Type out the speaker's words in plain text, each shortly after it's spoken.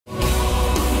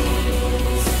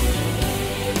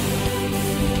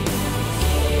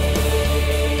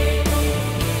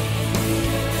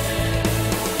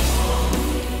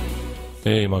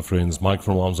Hey my friends, Mike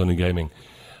from Arms Only Gaming.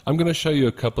 I'm going to show you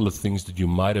a couple of things that you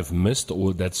might have missed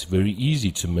or that's very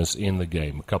easy to miss in the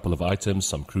game. A couple of items,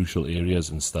 some crucial areas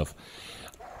and stuff.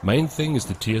 Main thing is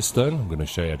the tier stone. I'm going to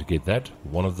show you how to get that.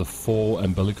 One of the 4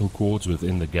 umbilical cords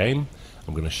within the game.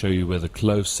 I'm going to show you where the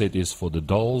clove set is for the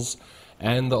dolls.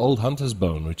 And the old hunter's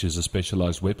bone, which is a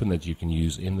specialized weapon that you can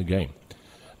use in the game.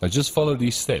 Now just follow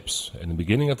these steps. In the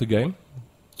beginning of the game,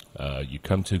 you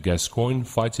come to Gascoigne,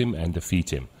 fight him and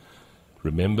defeat him.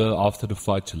 Remember after the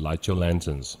fight to light your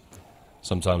lanterns.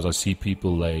 Sometimes I see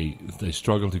people, they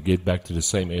struggle to get back to the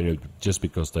same area just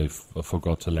because they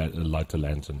forgot to light a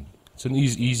lantern. It's an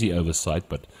easy oversight,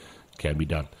 but it can be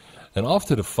done. And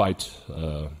after the fight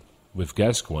with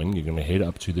Gascoigne, you're going to head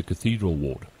up to the cathedral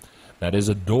ward. Now there's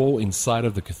a door inside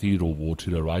of the cathedral ward to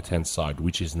the right hand side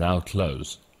which is now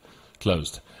closed.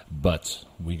 But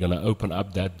we're going to open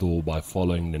up that door by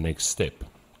following the next step.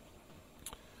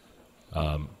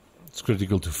 It's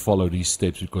critical to follow these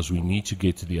steps because we need to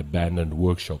get to the abandoned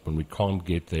workshop and we can't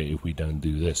get there if we don't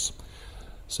do this.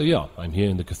 So yeah, I'm here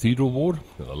in the cathedral ward.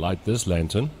 I'm going to light this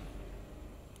lantern.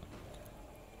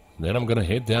 Then I'm going to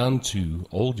head down to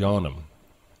Old Yharnam,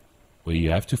 where you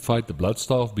have to fight the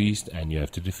Bloodstaff beast and you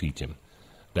have to defeat him.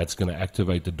 That's going to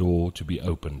activate the door to be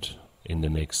opened in the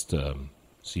next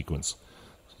sequence.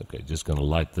 Okay, just going to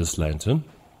light this lantern.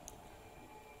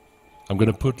 I'm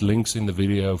going to put links in the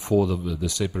video for the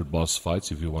separate boss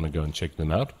fights if you want to go and check them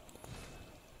out.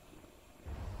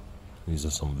 These are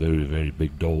some very, very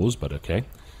big doors, but okay.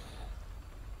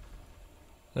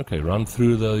 Okay, run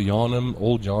through the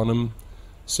Old Yharnam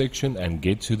section and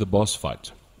get to the boss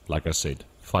fight. Like I said,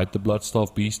 fight the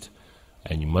Bloodstaff beast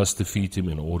and you must defeat him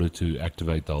in order to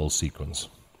activate the whole sequence.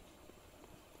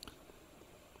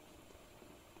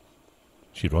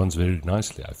 She runs very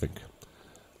nicely, I think.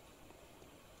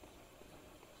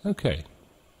 Okay,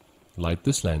 light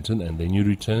this lantern and then you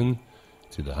return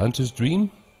to the Hunter's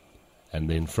Dream, and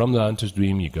then from the Hunter's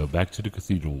Dream you go back to the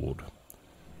Cathedral Ward,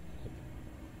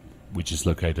 which is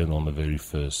located on the very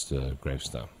first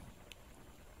gravestone.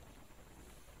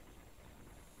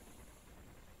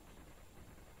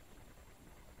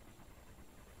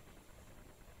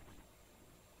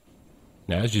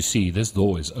 Now as you see, this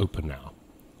door is open now.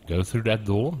 Go through that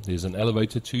door, there's an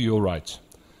elevator to your right.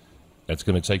 That's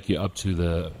going to take you up to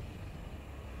the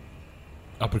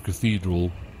upper cathedral.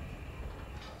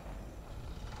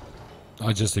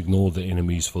 I just ignore the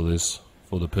enemies for this,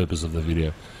 for the purpose of the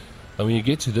video. And when you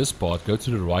get to this part, go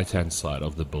to the right hand side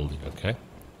of the building, okay?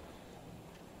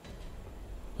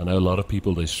 I know a lot of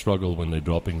people, they struggle when they're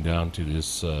dropping down to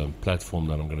this platform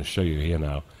that I'm going to show you here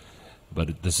now.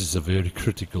 But this is a very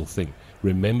critical thing.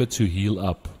 Remember to heal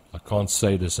up. I can't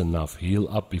say this enough. Heal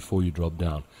up before you drop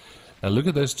down. Now look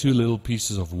at those 2 little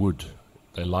pieces of wood.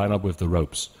 They line up with the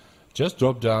ropes. Just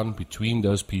drop down between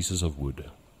those pieces of wood.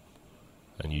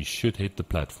 And you should hit the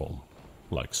platform.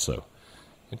 Like so.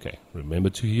 Okay, remember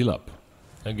to heal up.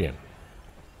 Again.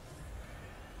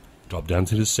 Drop down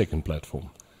to the second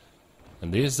platform.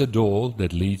 And there's the door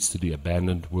that leads to the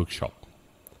abandoned workshop.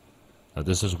 Now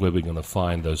this is where we're going to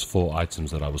find those 4 items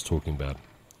that I was talking about.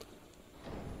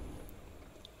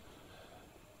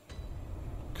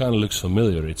 Kind of looks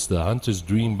familiar. It's the Hunter's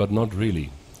Dream, but not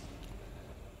really.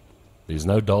 There's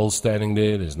no dolls standing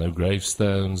there. There's no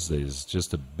gravestones. There's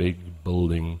just a big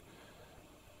building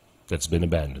that's been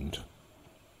abandoned.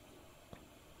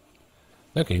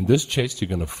 Okay, in this chest you're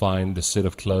going to find the set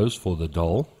of clothes for the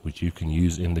doll, which you can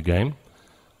use in the game.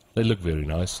 They look very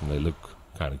nice and they look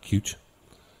kind of cute.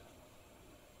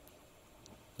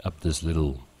 Up this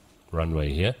little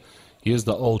runway here. Here's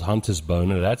the old hunter's bone.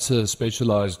 That's a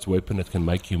specialized weapon that can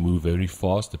make you move very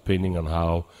fast depending on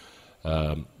how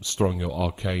strong your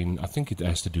arcane. I think it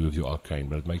has to do with your arcane,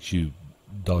 but it makes you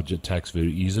dodge attacks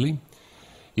very easily.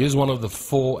 Here's one of the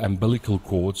 4 umbilical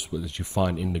cords that you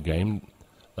find in the game.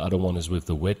 The other one is with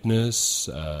the wet nurse.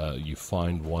 You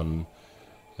find one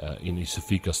in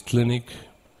Isafika's clinic.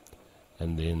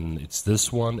 And then it's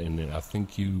this one. And then I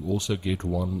think you also get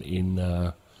one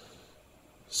in...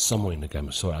 somewhere in the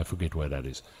game. Sorry, I forget where that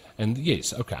is. And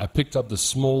yes, okay, I picked up the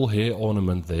small hair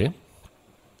ornament there.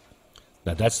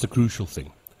 Now that's the crucial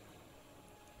thing.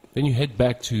 Then you head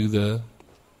back to the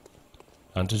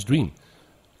Hunter's Dream.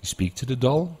 You speak to the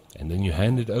doll, and then you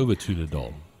hand it over to the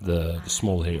doll. The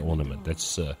small hair ornament.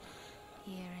 That's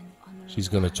she's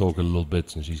going to talk a little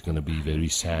bit, and she's going to be very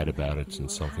sad about it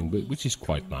and something, but which is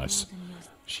quite nice.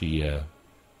 She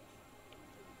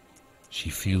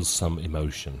feels some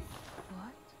emotion.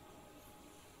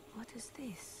 What is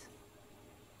this?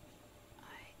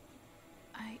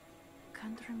 I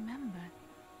can't remember.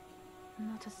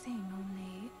 Not a thing,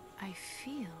 only I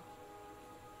feel.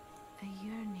 A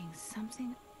yearning,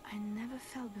 something I never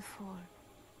felt before.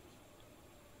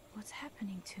 What's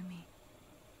happening to me?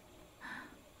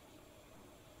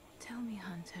 Tell me,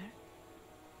 Hunter.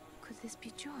 Could this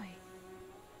be joy?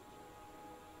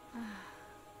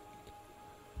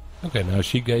 Okay, now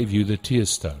she gave you the tear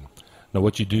stone. Now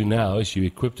what you do now is you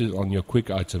equip it on your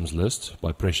quick items list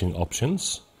by pressing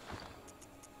options.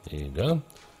 There you go.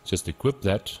 Just equip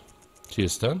that tear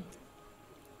stone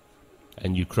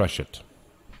and you crush it.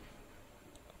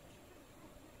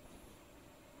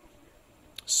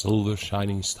 Silver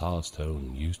shining star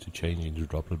stone used to change into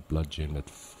droplet blood gem that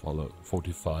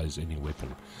fortifies any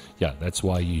weapon. Yeah, that's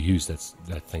why you use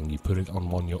that thing. You put it on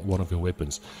one of your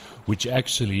weapons, which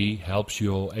actually helps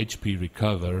your HP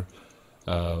recover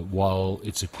while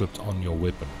it's equipped on your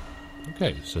weapon.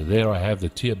 Okay, so there I have the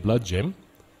tier blood gem.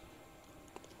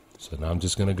 So now I'm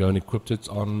just going to go and equip it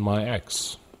on my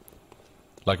axe.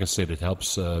 Like I said, it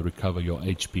helps recover your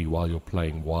HP while you're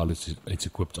playing, while it's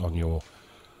equipped on your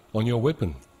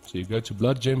weapon. So you go to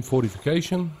blood gem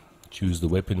fortification, choose the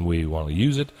weapon where you want to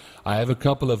use it. I have a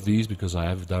couple of these because I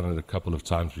have done it a couple of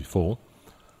times before.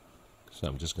 So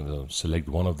I'm just going to select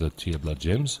one of the tier blood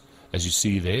gems. As you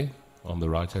see there on the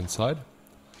right hand side,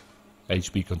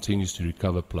 HP continues to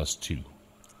recover +2.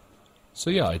 So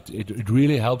yeah, it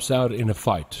really helps out in a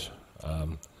fight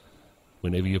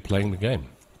whenever you're playing the game.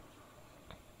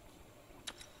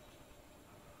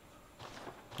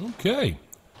 Okay.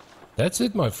 That's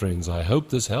it, my friends. I hope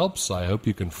this helps. I hope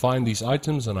you can find these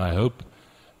items, and I hope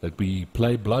that we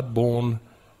play Bloodborne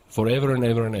forever and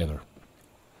ever and ever.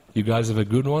 You guys have a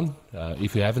good one.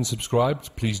 If you haven't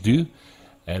subscribed, please do.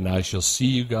 And I shall see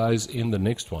you guys in the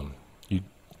next one.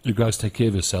 You guys take care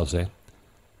of yourselves, eh?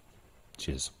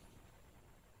 Cheers.